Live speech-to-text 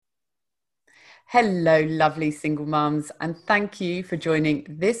Hello, lovely single mums, and thank you for joining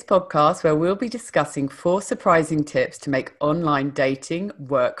this podcast where we'll be discussing 4 surprising tips to make online dating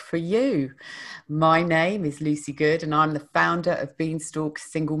work for you. My name is Lucy Good, and I'm the founder of Beanstalk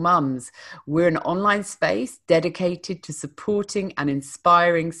Single Mums. We're an online space dedicated to supporting and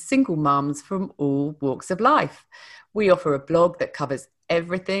inspiring single mums from all walks of life. We offer a blog that covers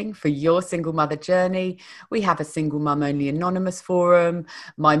everything for your single mother journey. We have a single mum only anonymous forum,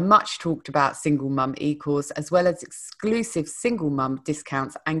 my much talked about single mum e-course, as well as exclusive single mum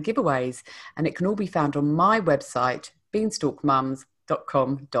discounts and giveaways. And it can all be found on my website,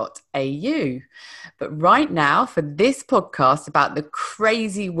 beanstalkmums.com.au. But right now, for this podcast about the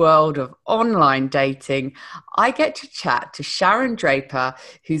crazy world of online dating, I get to chat to Sharon Draper,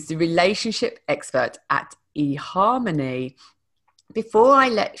 who's the relationship expert at eHarmony. Before I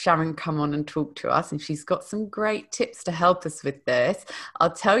let Sharon come on and talk to us, and she's got some great tips to help us with this,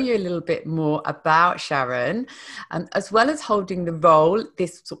 I'll tell you a little bit more about Sharon, as well as holding the role,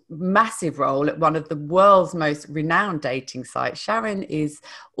 this massive role at one of the world's most renowned dating sites. Sharon is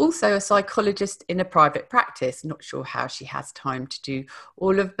also a psychologist in a private practice. Not sure how she has time to do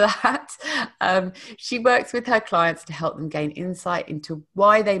all of that. She works with her clients to help them gain insight into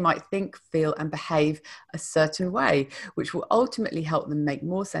why they might think, feel, and behave a certain way, which will ultimately help them make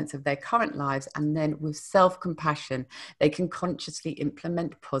more sense of their current lives, and then with self-compassion they can consciously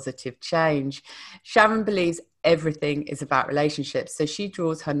implement positive change. Sharon believes everything is about relationships, so she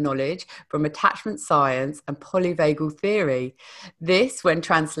draws her knowledge from attachment science and polyvagal theory. This, when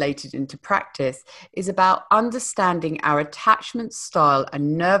translated into practice, is about understanding our attachment style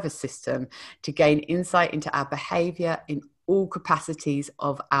and nervous system to gain insight into our behavior in all capacities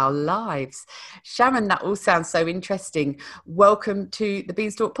of our lives. Sharon, that all sounds so interesting. Welcome to the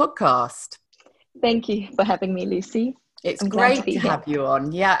Beanstalk podcast. Thank you for having me, Lucy. It's great to have you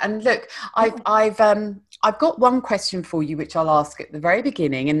on. Yeah, and look, I've got one question for you, which I'll ask at the very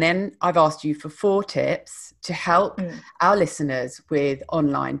beginning, and then I've asked you for 4 tips to help our listeners with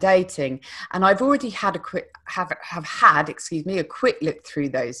online dating. And I've already had a quick look through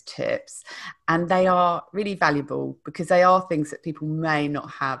those tips, and they are really valuable because they are things that people may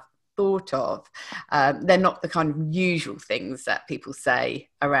not have thought of. They're not the kind of usual things that people say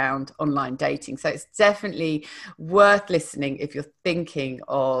around online dating. So it's definitely worth listening if you're thinking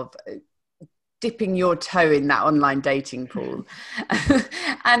of dipping your toe in that online dating pool.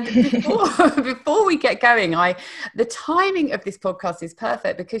 And before we get going, the timing of this podcast is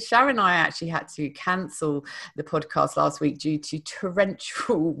perfect because Sharon and I actually had to cancel the podcast last week due to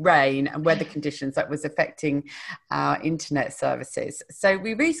torrential rain and weather conditions that was affecting our internet services. So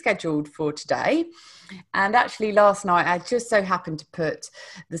we rescheduled for today. And actually last night, I just so happened to put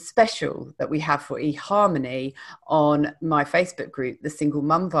the special that we have for eHarmony on my Facebook group, the Single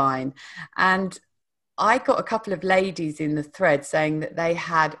Mum Vine. And I got a couple of ladies in the thread saying that they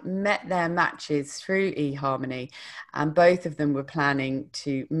had met their matches through eHarmony and both of them were planning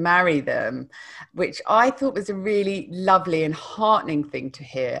to marry them, which I thought was a really lovely and heartening thing to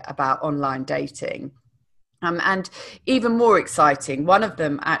hear about online dating. And even more exciting, one of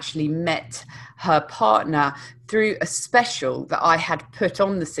them actually met her partner through a special that I had put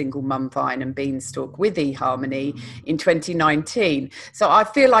on the Single Mum Vine and Beanstalk with eHarmony in 2019. So I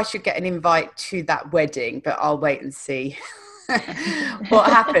feel I should get an invite to that wedding, but I'll wait and see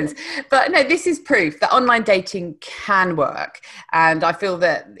what happens. But no, this is proof that online dating can work. And I feel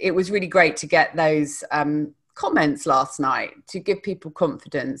that it was really great to get those comments last night to give people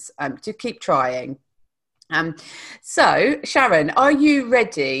confidence to keep trying. So, Sharon, are you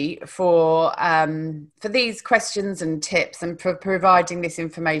ready for these questions and tips and for providing this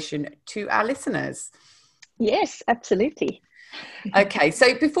information to our listeners? Yes, absolutely. Okay,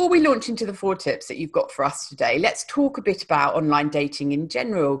 so before we launch into the 4 tips that you've got for us today, let's talk a bit about online dating in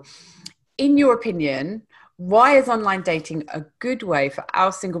general. In your opinion, why is online dating a good way for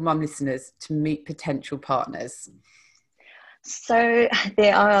our single mum listeners to meet potential partners? So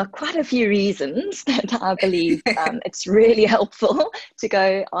there are quite a few reasons that I believe it's really helpful to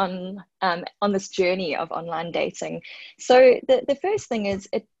go on this journey of online dating. So the first thing is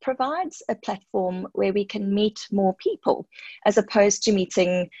it provides a platform where we can meet more people as opposed to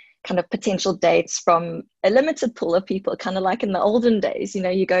meeting kind of potential dates from a limited pool of people, kind of like in the olden days. You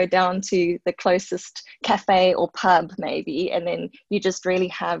know, you go down to the closest cafe or pub maybe, and then you just really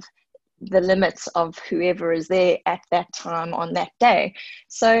have the limits of whoever is there at that time on that day.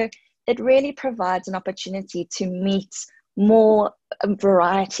 So it really provides an opportunity to meet more a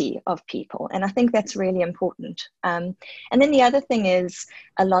variety of people. And I think that's really important. And then the other thing is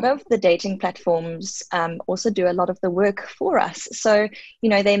a lot of the dating platforms also do a lot of the work for us. So, you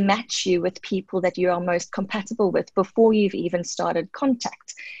know, they match you with people that you are most compatible with before you've even started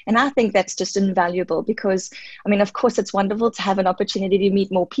contact. And I think that's just invaluable because, I mean, of course, it's wonderful to have an opportunity to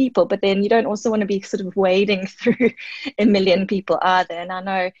meet more people, but then you don't also want to be sort of wading through a million people either. And I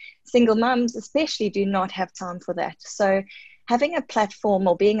know single mums especially do not have time for that. So having a platform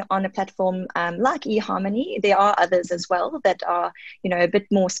or being on a platform like eHarmony, there are others as well that are, you know, a bit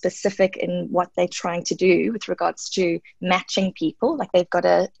more specific in what they're trying to do with regards to matching people. Like they've got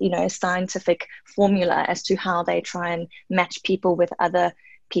a, you know, a scientific formula as to how they try and match people with other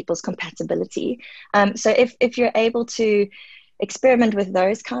people's compatibility. So if you're able to experiment with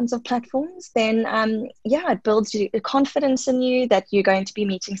those kinds of platforms, then yeah, it builds you confidence in you that you're going to be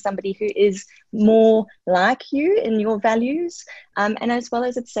meeting somebody who is more like you in your values, and as well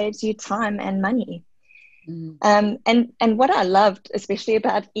as it saves you time and money. And what I loved, especially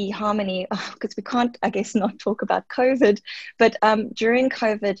about eHarmony, because we can't, I guess, not talk about COVID, but during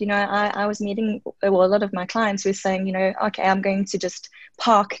COVID, you know, I was meeting, well, a lot of my clients were saying, you know, okay, I'm going to just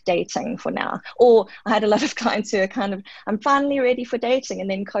park dating for now. Or I had a lot of clients who are kind of, I'm finally ready for dating. And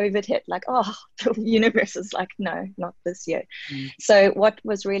then COVID hit, like, oh, the universe is like, no, not this year. So what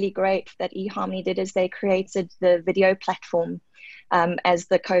was really great that eHarmony did is they created the video platform as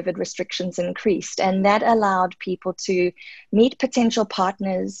the COVID restrictions increased. And that allowed people to meet potential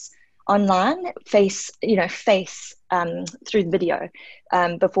partners online, face through video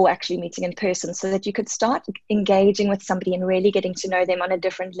before actually meeting in person, so that you could start engaging with somebody and really getting to know them on a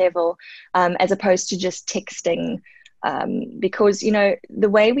different level, as opposed to just texting. Because, you know, the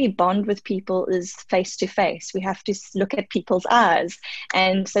way we bond with people is face to face. We have to look at people's eyes.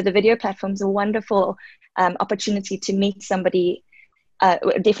 And so the video platforms are a wonderful opportunity to meet somebody,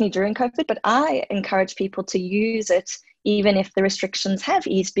 definitely during COVID, but I encourage people to use it even if the restrictions have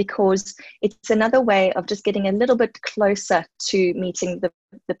eased, because it's another way of just getting a little bit closer to meeting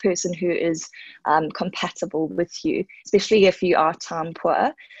the person who is compatible with you, especially if you are time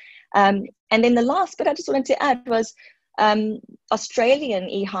poor. And then the last bit I just wanted to add was Australian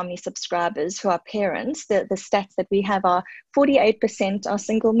eHarmony subscribers who are parents, the stats that we have are 48% are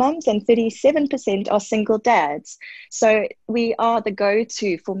single mums and 37% are single dads. So we are the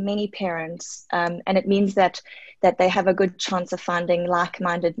go-to for many parents, and it means that they have a good chance of finding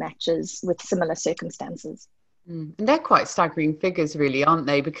like-minded matches with similar circumstances. And they're quite staggering figures, really, aren't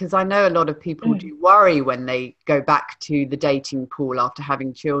they? Because I know a lot of people do worry when they go back to the dating pool after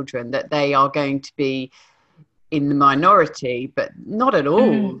having children that they are going to be in the minority, but not at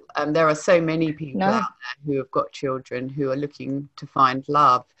all. There are so many people out there who have got children who are looking to find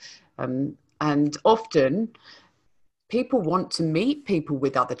love, and often people want to meet people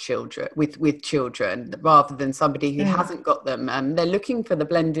with other children, with children, rather than somebody who hasn't got them. They're looking for the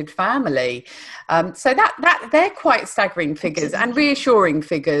blended family. So that they're quite staggering figures and reassuring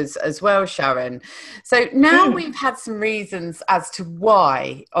figures as well, Sharon. So now we've had some reasons as to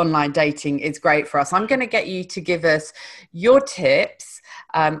why online dating is great for us. I'm going to get you to give us your tips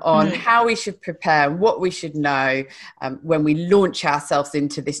on how we should prepare and what we should know when we launch ourselves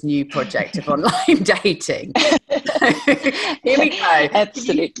into this new project of online dating. Here we go.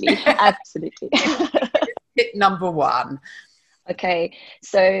 Absolutely. Tip number one. Okay,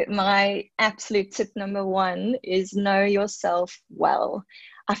 so my absolute tip number one is know yourself well.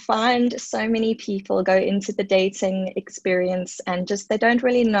 I find so many people go into the dating experience and just they don't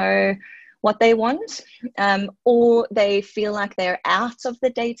really know what they want, or they feel like they're out of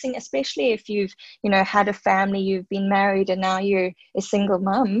the dating, especially if you've, you know, had a family, you've been married, and now you're a single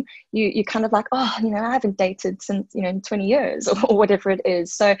mum. You kind of like, oh, you know, I haven't dated since, you know, 20 years or whatever it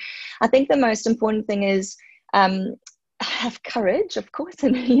is. So I think the most important thing is have courage, of course,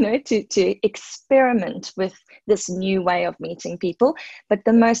 and, you know, to experiment with this new way of meeting people. But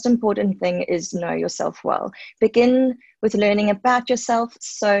the most important thing is know yourself well. Begin with learning about yourself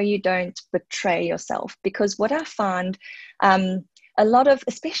so you don't betray yourself. Because what I find, a lot of,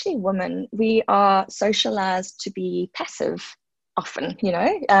 especially women, we are socialized to be passive often, you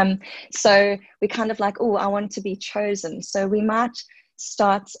know. So we kind of like, oh, I want to be chosen. So we might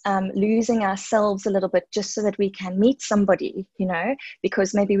start losing ourselves a little bit just so that we can meet somebody, you know,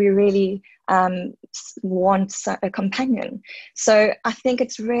 because maybe we really want a companion. So I think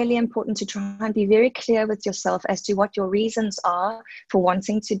it's really important to try and be very clear with yourself as to what your reasons are for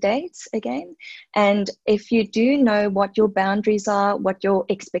wanting to date again. And if you do know what your boundaries are, what your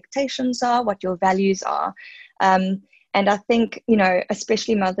expectations are, what your values are, and I think, you know,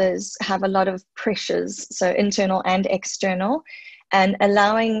 especially mothers have a lot of pressures, so internal and external. and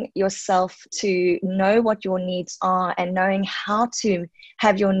allowing yourself to know what your needs are and knowing how to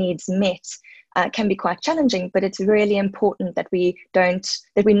have your needs met can be quite challenging, but it's really important that we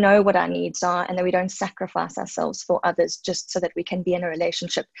know what our needs are and that we don't sacrifice ourselves for others just so that we can be in a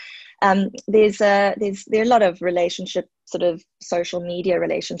relationship. There are a lot of relationship, sort of social media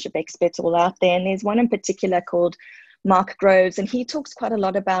relationship experts all out there, and there's one in particular called Mark Groves, and he talks quite a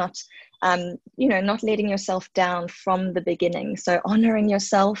lot about not letting yourself down from the beginning. So honoring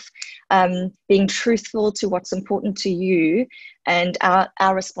yourself, being truthful to what's important to you. And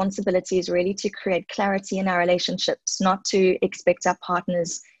our responsibility is really to create clarity in our relationships, not to expect our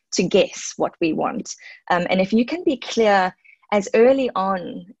partners to guess what we want. And if you can be clear as early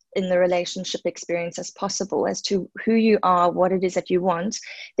on in the relationship experience as possible as to who you are, what it is that you want,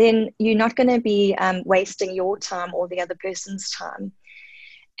 then you're not going to be wasting your time or the other person's time.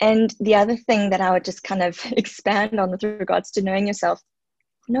 And the other thing that I would just kind of expand on with regards to knowing yourself,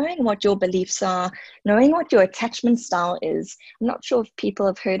 knowing what your beliefs are, knowing what your attachment style is. I'm not sure if people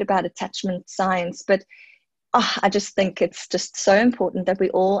have heard about attachment science, but I just think it's just so important that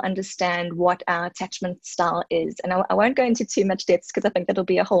we all understand what our attachment style is. And I won't go into too much depth because I think that'll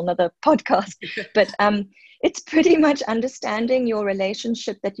be a whole nother podcast. But it's pretty much understanding your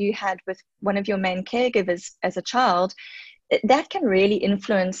relationship that you had with one of your main caregivers as a child. That can really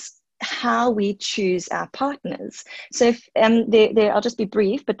influence how we choose our partners. So if I'll just be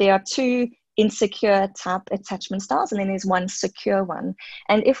brief, but there are two insecure type attachment styles, and then there's one secure one.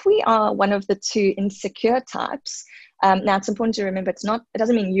 And if we are one of the two insecure types, now it's important to remember it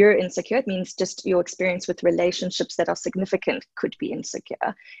doesn't mean you're insecure. It means just your experience with relationships that are significant could be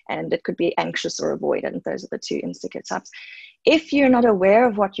insecure, and it could be anxious or avoidant. Those are the two insecure types. If you're not aware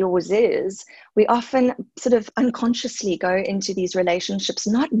of what yours is, we often sort of unconsciously go into these relationships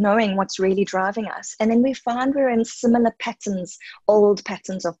not knowing what's really driving us. And then we find we're in similar patterns, old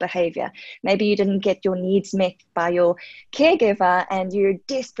patterns of behavior. Maybe you didn't get your needs met by your caregiver and you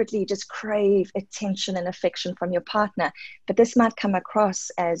desperately just crave attention and affection from your partner. But this might come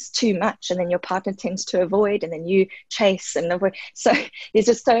across as too much, and then your partner tends to avoid, and then you chase and avoid. So there's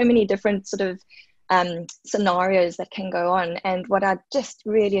just so many different sort of scenarios that can go on. And what I just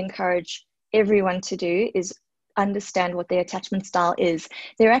really encourage everyone to do is understand what their attachment style is.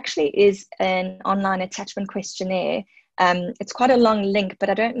 There actually is an online attachment questionnaire. It's quite a long link, but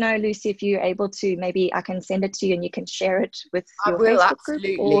I don't know, Lucy, if you're able to, maybe I can send it to you and you can share it with your Facebook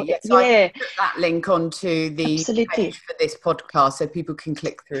absolutely group. Or, yes. So I can put that link onto the absolutely page for this podcast so people can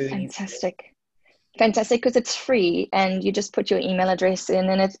click through. Fantastic, because it's free and you just put your email address in,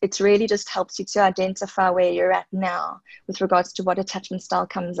 and it's really just helps you to identify where you're at now with regards to what attachment style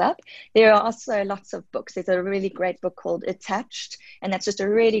comes up. There are also lots of books. There's a really great book called Attached, and that's just a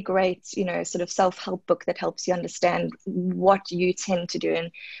really great, sort of self-help book that helps you understand what you tend to do and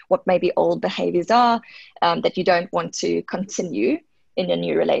what maybe old behaviors are that you don't want to continue in a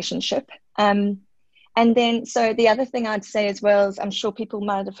new relationship. And then, so the other thing I'd say as well is, I'm sure people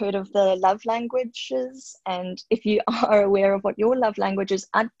might have heard of the love languages. And if you are aware of what your love language is,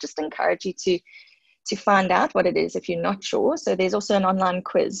 I'd just encourage you to find out what it is if you're not sure. So there's also an online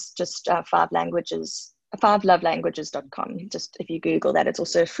quiz, just 5lovelanguages.com. Just if you Google that, it's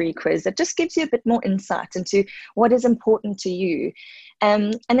also a free quiz that just gives you a bit more insight into what is important to you.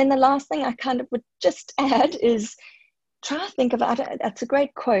 And then the last thing I kind of would just add is, try to think of it. That's a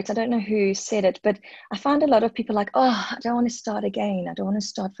great quote. I don't know who said it, but I find a lot of people like, I don't want to start again. I don't want to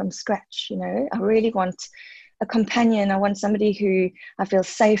start from scratch. I really want a companion. I want somebody who I feel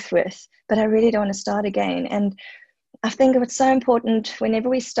safe with, but I really don't want to start again. And I think it's so important whenever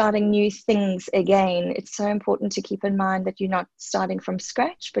we're starting new things again, it's so important to keep in mind that you're not starting from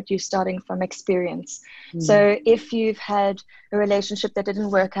scratch, but you're starting from experience. So if you've had a relationship that didn't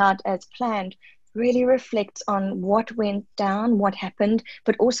work out as planned, really reflect on what went down, what happened,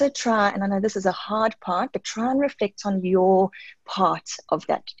 but also try, and I know this is a hard part, but try and reflect on your part of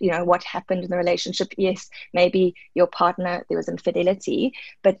that, what happened in the relationship. Yes, maybe your partner, there was infidelity,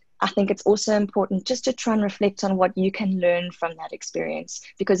 but I think it's also important just to try and reflect on what you can learn from that experience.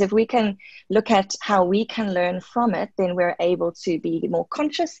 Because if we can look at how we can learn from it, then we're able to be more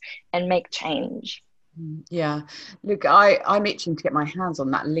conscious and make change. Yeah, look, I'm itching to get my hands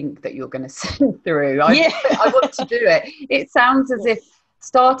on that link that you're going to send through. I want to do it. It sounds as if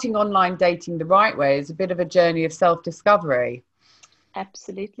starting online dating the right way is a bit of a journey of self-discovery.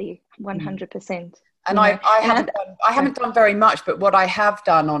 Absolutely, 100%. And you know. I haven't done very much, but what I have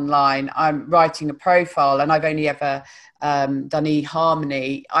done online, I'm writing a profile, and I've only ever done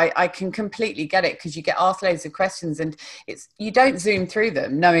eHarmony. I can completely get it, because you get asked loads of questions, and you don't zoom through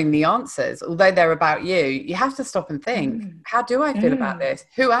them knowing the answers, although they're about you. You have to stop and think, how do I feel about this?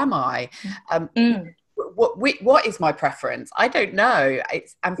 Who am I? What is my preference? I don't know.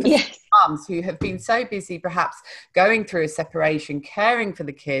 And for Yes. mums who have been so busy, perhaps going through a separation, caring for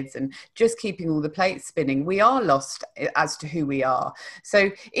the kids, and just keeping all the plates spinning, we are lost as to who we are. So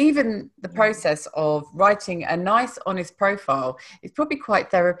even the process of writing a nice, honest profile is probably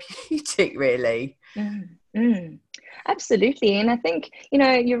quite therapeutic, really. Absolutely. And I think,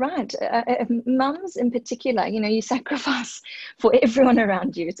 you're right. Mums in particular, you sacrifice for everyone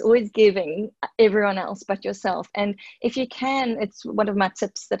around you. It's always giving everyone else but yourself. And if you can, it's one of my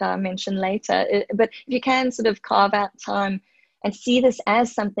tips that I mention later, but if you can sort of carve out time and see this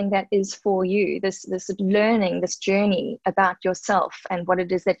as something that is for you, this learning, this journey about yourself and what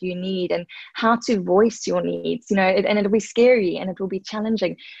it is that you need and how to voice your needs, and it'll be scary and it will be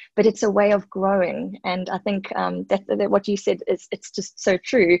challenging, but it's a way of growing. And I think that what you said it's just so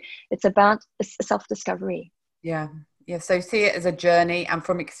true. It's about self-discovery. Yeah. Yeah, so see it as a journey and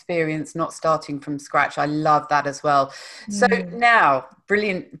from experience, not starting from scratch. I love that as well. So now,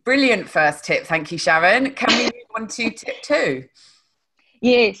 brilliant first tip. Thank you, Sharon. Can we move on to tip 2?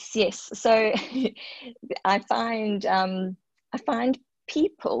 Yes. So I find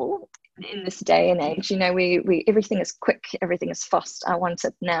people in this day and age, we everything is quick, everything is fast. I want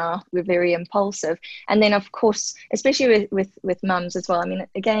it now. We're very impulsive, and then of course, especially with mums as well. I mean,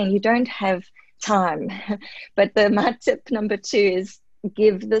 again, you don't have time, but my tip number 2 is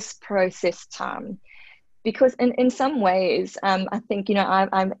give this process time, because in some ways, I think,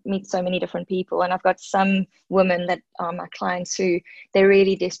 I meet so many different people, and I've got some women that are my clients who they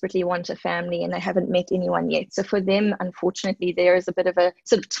really desperately want a family and they haven't met anyone yet. So for them, unfortunately, there is a bit of a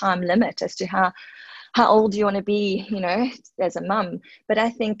sort of time limit as to how old you want to be, as a mum. But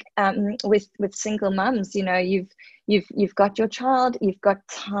I think with single mums, you've got your child, you've got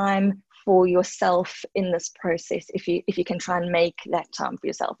time for yourself in this process, if you can try and make that time for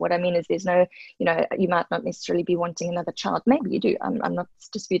yourself. What I mean is there's no, you might not necessarily be wanting another child. Maybe you do. I'm not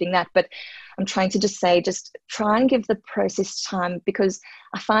disputing that, but I'm trying to just say, just try and give the process time, because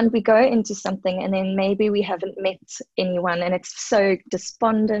I find we go into something and then maybe we haven't met anyone and it's so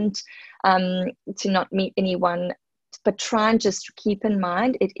despondent to not meet anyone. But try and just keep in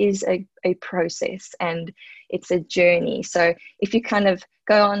mind it is a process and it's a journey. So if you kind of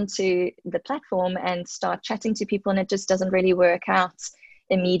go onto the platform and start chatting to people and it just doesn't really work out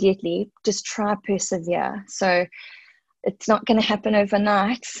immediately, just try persevere. So it's not going to happen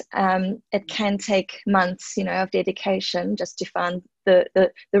overnight. It can take months, of dedication just to find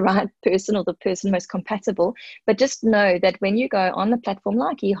the right person or the person most compatible. But just know that when you go on the platform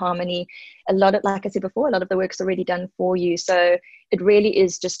like eHarmony, like I said before, a lot of the work's already done for you. So it really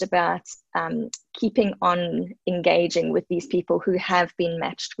is just about keeping on engaging with these people who have been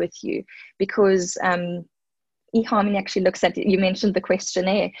matched with you, because eHarmony actually looks at, you mentioned the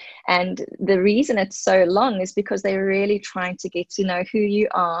questionnaire, and the reason it's so long is because they're really trying to get to know who you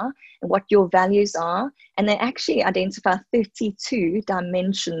are and what your values are, and they actually identify 32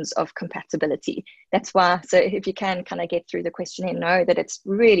 dimensions of compatibility. That's why, so if you can kind of get through the questionnaire, know that it's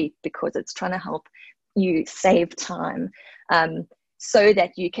really because it's trying to help you save time, so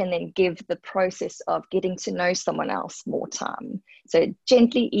that you can then give the process of getting to know someone else more time. So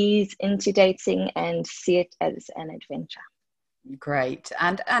gently ease into dating and see it as an adventure. Great.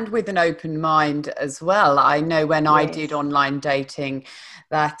 And with an open mind as well. I know when I did online dating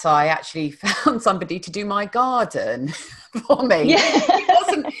that I actually found somebody to do my garden for me. Yeah.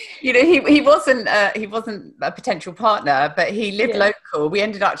 He wasn't a potential partner, but he lived local. We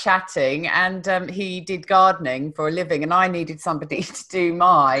ended up chatting, and he did gardening for a living, and I needed somebody to do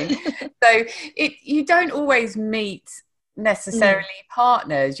mine. So you don't always meet necessarily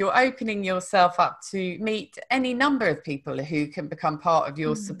partners. You're opening yourself up to meet any number of people who can become part of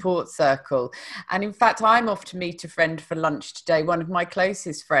your support circle. And in fact, I'm off to meet a friend for lunch today, one of my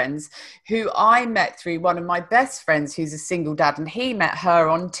closest friends, who I met through one of my best friends who's a single dad, and he met her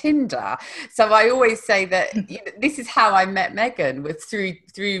on Tinder. So I always say that this is how I met Megan, was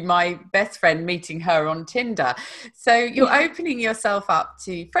through my best friend meeting her on Tinder. So you're opening yourself up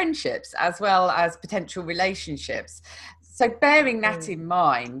to friendships as well as potential relationships. So bearing that in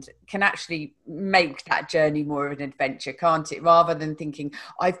mind can actually make that journey more of an adventure, can't it? Rather than thinking,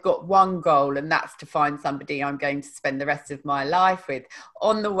 I've got one goal and that's to find somebody I'm going to spend the rest of my life with.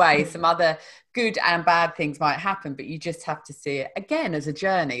 On the way, some other good and bad things might happen, but you just have to see it again as a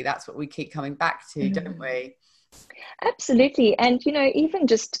journey. That's what we keep coming back to, don't we? Absolutely. And, you know, even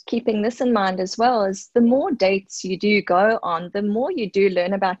just keeping this in mind as well, is the more dates you do go on, the more you do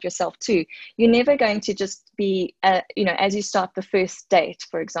learn about yourself too. You're never going to just be, you know, as you start the first date,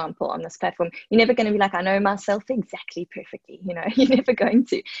 for example, on this platform, you're never going to be like, I know myself exactly perfectly. You know, you're never going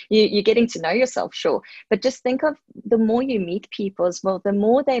to. You're getting to know yourself, sure. But just think of the more you meet people as well, the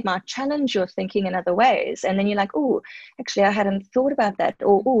more they might challenge your thinking in other ways. And then you're like, oh, actually, I hadn't thought about that.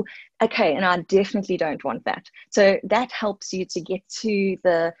 Or, oh, okay, and I definitely don't want that. So that helps you to get to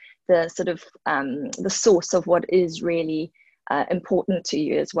the sort of the source of what is really important to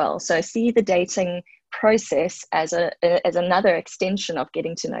you as well. So see the dating process as another extension of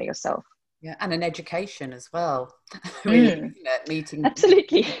getting to know yourself. Yeah, and an education as well. Really, meeting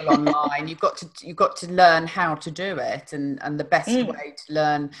absolutely people online. You've got to learn how to do it, and the best way to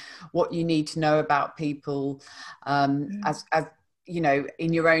learn what you need to know about people, as you know,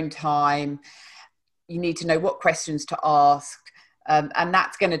 in your own time. You need to know what questions to ask, and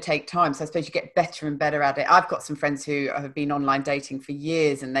that's going to take time. So I suppose you get better and better at it. I've got some friends who have been online dating for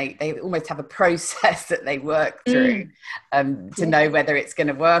years, and they almost have a process that they work through to know whether it's going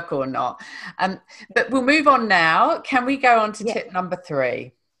to work or not. But we'll move on now. Can we go on to tip number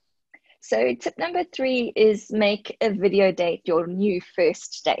 3? So tip number 3 is make a video date your new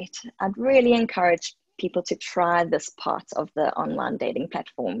first date. I'd really encourage people to try this part of the online dating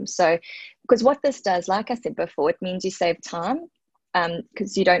platform. So, because what this does, like I said before, it means you save time,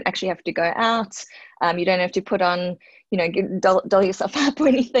 because you don't actually have to go out. You don't have to put on, you know, doll yourself up or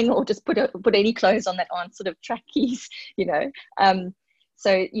anything, or just put any clothes on that aren't sort of trackies, you know.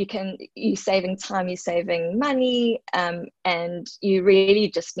 So you're saving time, you're saving money, and you really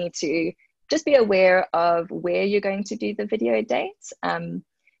just need to just be aware of where you're going to do the video dates.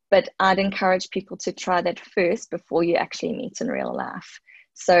 But I'd encourage people to try that first before you actually meet in real life.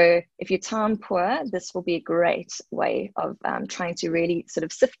 So if you're time poor, this will be a great way of trying to really sort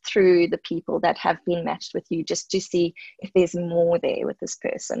of sift through the people that have been matched with you, just to see if there's more there with this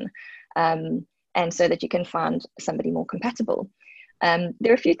person, and so that you can find somebody more compatible. There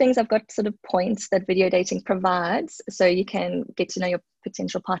are a few things I've got sort of points that video dating provides, so you can get to know your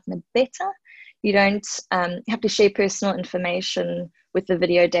potential partner better. You don't have to share personal information with the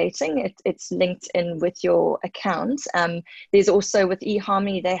video dating. It's linked in with your account. There's also, with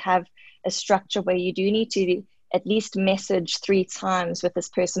eHarmony, they have a structure where you do need to at least message 3 times with this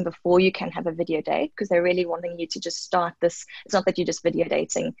person before you can have a video date, because they're really wanting you to just start this. It's not that you're just video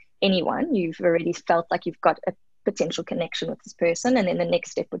dating anyone. You've already felt like you've got a potential connection with this person, and then the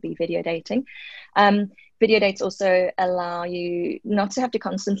next step would be video dating. Video dates also allow you not to have to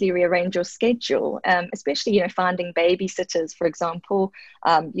constantly rearrange your schedule, especially, you know, finding babysitters, for example.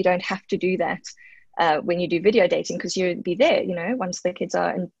 You don't have to do that when you do video dating, because you'll be there, you know, once the kids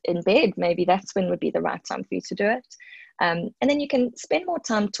are in bed, maybe that's when would be the right time for you to do it. And then you can spend more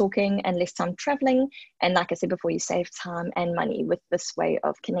time talking and less time traveling. And like I said before, you save time and money with this way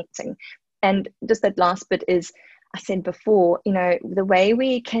of connecting. And just that last bit is, I said before, you know, the way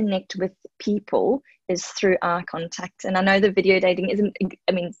we connect with people is through eye contact. And I know the video dating isn't,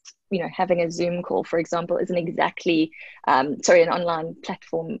 I mean, you know, having a Zoom call, for example, isn't exactly, an online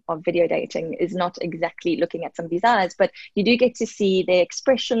platform of video dating is not exactly looking at somebody's eyes, but you do get to see their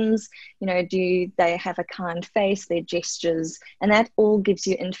expressions, you know, do they have a kind face, their gestures, and that all gives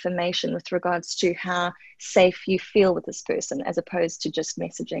you information with regards to how safe you feel with this person, as opposed to just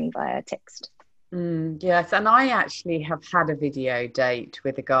messaging via text. Yes, and I actually have had a video date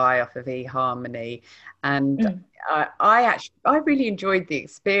with a guy off of eHarmony, and I really enjoyed the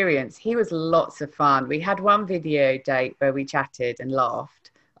experience. He was lots of fun. We had one video date where we chatted and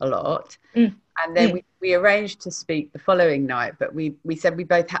laughed a lot, and then we arranged to speak the following night, but we said we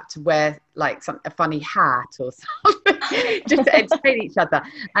both had to wear like a funny hat or something just to entertain each other.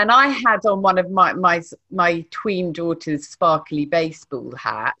 And I had on one of my tween daughter's sparkly baseball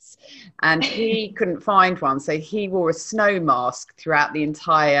hats, and he couldn't find one, so he wore a snow mask throughout the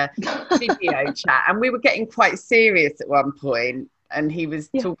entire video chat, and we were getting quite serious at one point, and he was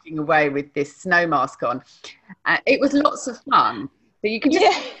talking away with this snow mask on. It was lots of fun. So you can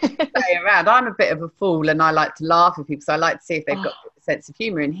just play around. I'm a bit of a fool, and I like to laugh at people, so I like to see if they've got a sense of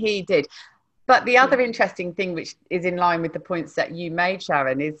humour, and he did. But the other interesting thing, which is in line with the points that you made,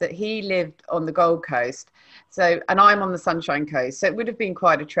 Sharon, is that he lived on the Gold Coast. So, and I'm on the Sunshine Coast. So it would have been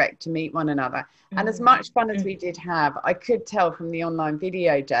quite a trek to meet one another. And as much fun as we did have, I could tell from the online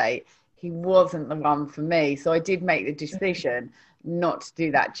video date, he wasn't the one for me. So I did make the decision not to do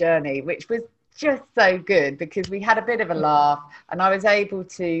that journey, which was just so good because we had a bit of a laugh and I was able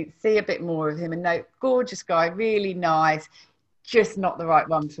to see a bit more of him and know, gorgeous guy, really nice, just not the right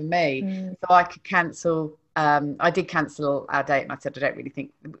one for me. So I could cancel. I did cancel our date and I said I don't really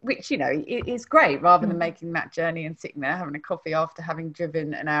think, which, you know, it is great rather than making that journey and sitting there having a coffee after having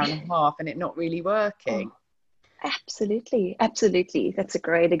driven an hour and a half and it not really working. Absolutely. That's a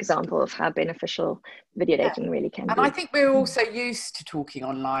great example of how beneficial video dating really can be. And I think we're also used to talking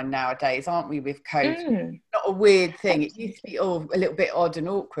online nowadays, aren't we, with COVID? Not a weird thing. Absolutely. It used to be all a little bit odd and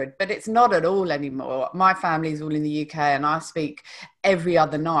awkward, but it's not at all anymore. My family's all in the UK and I speak every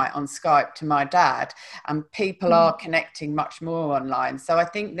other night on Skype to my dad, and people are connecting much more online. So I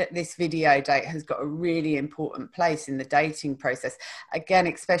think that this video date has got a really important place in the dating process. Again,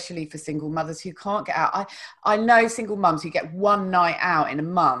 especially for single mothers who can't get out. I know single mums who get one night out in a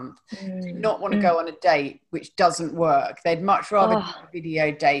month do not want to go on a date which doesn't work. They'd much rather do a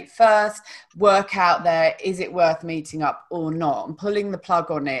video date first, work out there, is it worth meeting up or not, and pulling the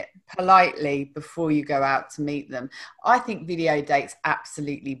plug on it politely before you go out to meet them. I think video dates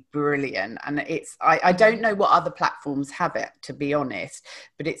absolutely brilliant, and it's I don't know what other platforms have it, to be honest,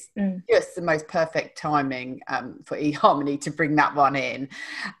 but it's just the most perfect timing for eHarmony to bring that one in.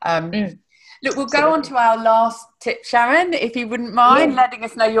 Look, we'll go on to our last tip, Sharon, if you wouldn't mind letting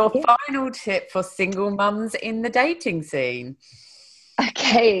us know your final tip for single mums in the dating scene.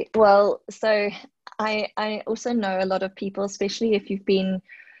 Okay, well, so I also know a lot of people, especially if you've been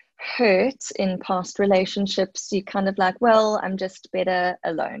hurt in past relationships, you kind of like, well, I'm just better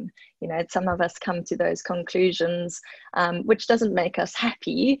alone. You know, some of us come to those conclusions, which doesn't make us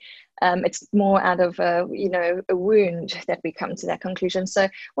happy. It's more out of a wound that we come to that conclusion. So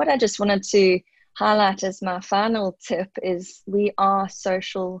what I just wanted to highlight as my final tip is we are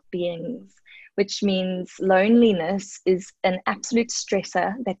social beings, which means loneliness is an absolute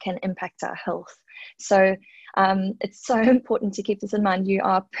stressor that can impact our health. So it's so important to keep this in mind. You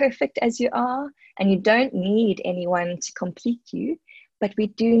are perfect as you are, and you don't need anyone to complete you, but we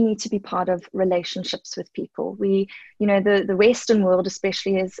do need to be part of relationships with people. We, you know, the Western world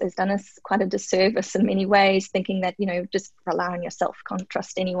especially has done us quite a disservice in many ways, thinking that, you know, just rely on yourself, can't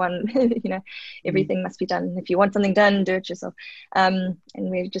trust anyone, you know, everything must be done. If you want something done, do it yourself. And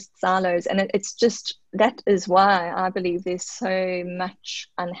we're just silos. And it's just, that is why I believe there's so much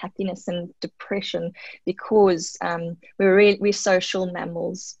unhappiness and depression, because we're social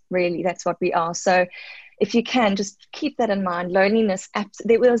mammals, really, that's what we are. So if you can, just keep that in mind. Loneliness,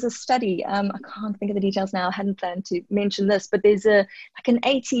 there was a study, I can't think of the details now, I hadn't planned to mention this, but there's an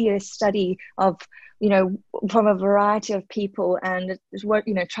 80-year study of, you know, from a variety of people, and what,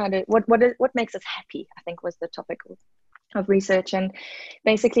 you know, what makes us happy, I think was the topic of research. And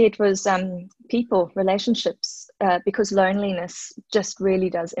basically it was people, relationships, because loneliness just really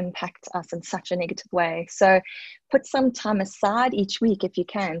does impact us in such a negative way. So put some time aside each week if you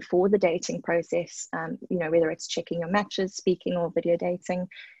can for the dating process, you know, whether it's checking your matches, speaking, or video dating.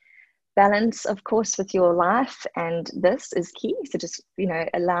 Balance, of course, with your life, and this is key. So just, you know,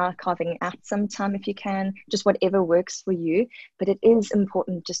 allow carving out some time if you can, just whatever works for you. But it is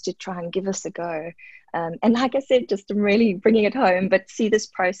important just to try and give us a go. And like I said, just really bringing it home, but see this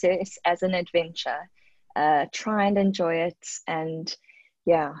process as an adventure. Try and enjoy it. And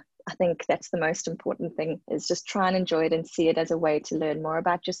yeah, I think that's the most important thing, is just try and enjoy it and see it as a way to learn more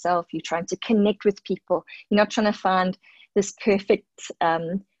about yourself. You're trying to connect with people. You're not trying to find this perfect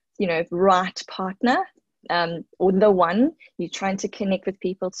you know, right partner, or the one. You're trying to connect with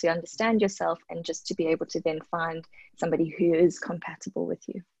people to understand yourself, and just to be able to then find somebody who is compatible with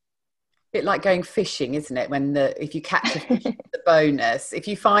you. A bit like going fishing, isn't it? If you catch a fish, it's a bonus. If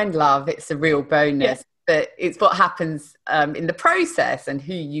you find love, it's a real bonus. Yeah. But it's what happens in the process and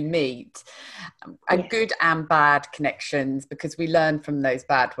who you meet, and good and bad connections, because we learn from those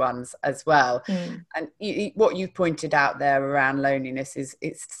bad ones as well. And what you've pointed out there around loneliness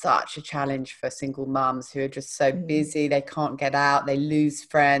it's such a challenge for single mums who are just so busy. They can't get out, they lose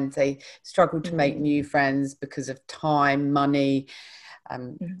friends, they struggle to make new friends because of time, money,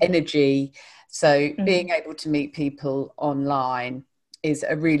 energy. So being able to meet people online is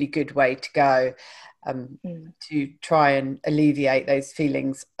a really good way to go. To try and alleviate those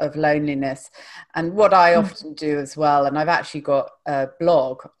feelings of loneliness. And what I often do as well, and I've actually got a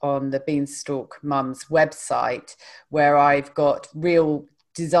blog on the Beanstalk Mums website where I've got real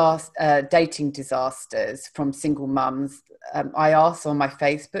dating disasters from single mums. I asked on my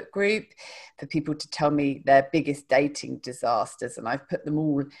Facebook group for people to tell me their biggest dating disasters, and I've put them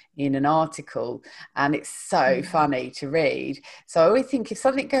all in an article, and it's so funny to read. So I always think if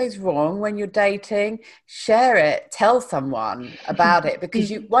something goes wrong when you're dating, share it, tell someone about it,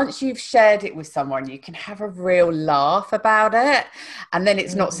 because once you've shared it with someone, you can have a real laugh about it, and then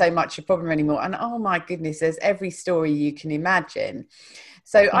it's not so much a problem anymore. And oh my goodness, there's every story you can imagine.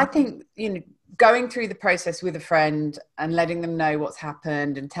 So I think, going through the process with a friend and letting them know what's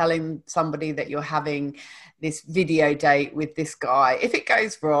happened, and telling somebody that you're having this video date with this guy, if it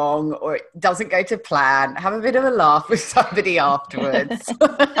goes wrong or it doesn't go to plan, have a bit of a laugh with somebody afterwards.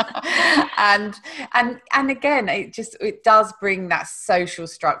 and again, it does bring that social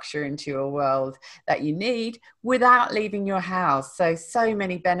structure into your world that you need without leaving your house. So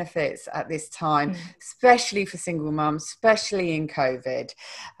many benefits at this time, especially for single mums, especially in COVID.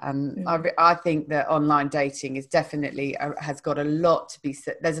 I think that online dating is definitely has got a lot to be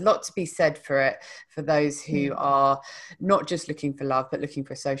said. There's a lot to be said for it, for those who are not just looking for love, but looking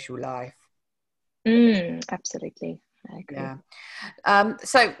for a social life. Absolutely. I agree. Yeah.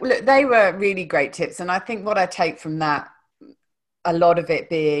 So look, they were really great tips. And I think what I take from that, a lot of it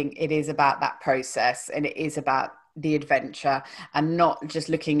being, it is about that process, and it is about the adventure, and not just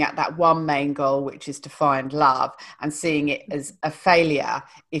looking at that one main goal, which is to find love, and seeing it as a failure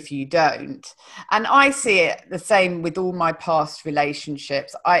if you don't. And I see it the same with all my past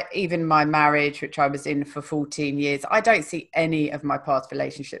relationships. Even my marriage, which I was in for 14 years, I don't see any of my past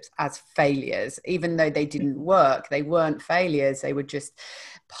relationships as failures. Even though they didn't work, they weren't failures. They were just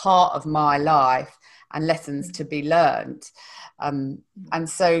part of my life and lessons to be learned. And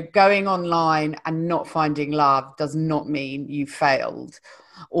so going online and not finding love does not mean you failed,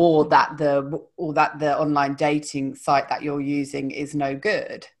 or that the online dating site that you're using is no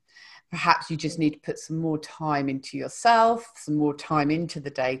good. Perhaps you just need to put some more time into yourself, some more time into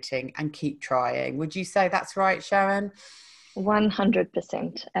the dating, and keep trying. Would you say that's right, Sharon?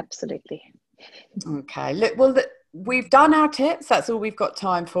 100%, absolutely. Okay, look, well, we've done our tips. That's all we've got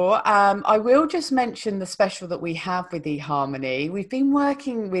time for. I will just mention the special that we have with eHarmony. We've been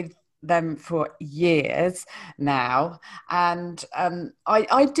working with them for years now, and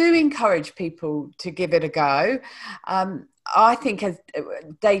I do encourage people to give it a go. I think as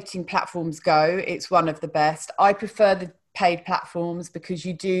dating platforms go, it's one of the best. I prefer the paid platforms because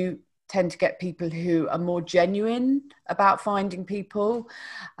you do tend to get people who are more genuine about finding people,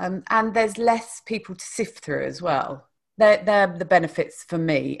 and there's less people to sift through as well. They're the benefits for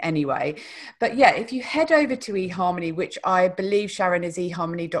me anyway. But yeah, if you head over to eHarmony, which I believe, Sharon, is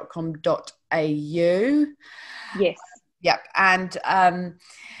eharmony.com.au. Yes. Yep. And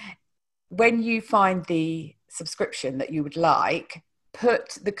when you find the subscription that you would like,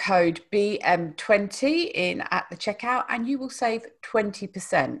 put the code BM20 in at the checkout, and you will save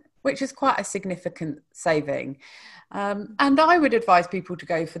 20%, which is quite a significant saving. And I would advise people to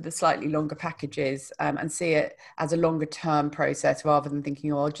go for the slightly longer packages, and see it as a longer term process, rather than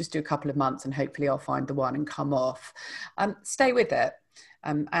thinking, oh, I'll just do a couple of months and hopefully I'll find the one and come off. Stay with it,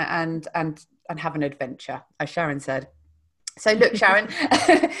 and have an adventure, as Sharon said. So look, Sharon,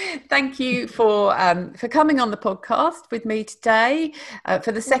 thank you for coming on the podcast with me today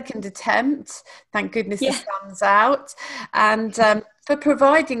for the second attempt. Thank goodness the sun's out. And for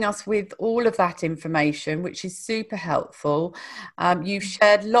providing us with all of that information, which is super helpful. You've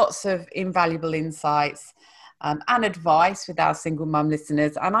shared lots of invaluable insights and advice with our single mum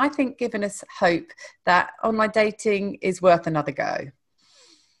listeners. And I think given us hope that online dating is worth another go.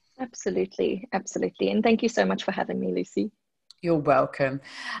 Absolutely. Absolutely. And thank you so much for having me, Lucy. You're welcome.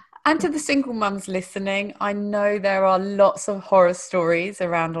 And to the single mums listening, I know there are lots of horror stories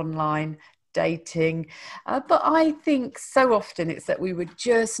around online dating, but I think so often it's that we were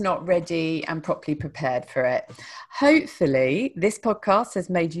just not ready and properly prepared for it. Hopefully, this podcast has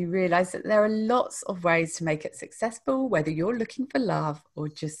made you realise that there are lots of ways to make it successful, whether you're looking for love or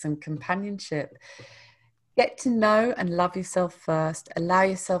just some companionship. Get to know and love yourself first, allow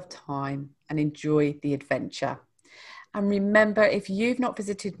yourself time, and enjoy the adventure. And remember, if you've not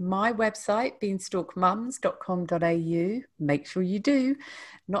visited my website, beanstalkmums.com.au, make sure you do.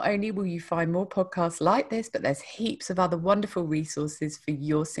 Not only will you find more podcasts like this, but there's heaps of other wonderful resources for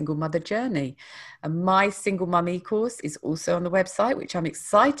your single mother journey. And my Single Mum e-course is also on the website, which I'm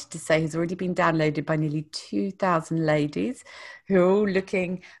excited to say has already been downloaded by nearly 2,000 ladies who are all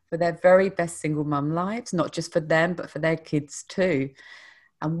looking for their very best single mum lives, not just for them, but for their kids too.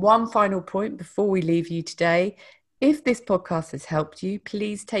 And one final point before we leave you today. If this podcast has helped you,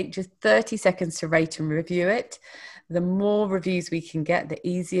 please take just 30 seconds to rate and review it. The more reviews we can get, the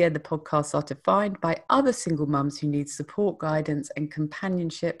easier the podcasts are to find by other single mums who need support, guidance, and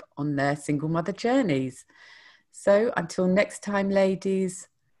companionship on their single mother journeys. So until next time, ladies,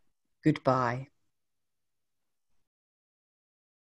 goodbye.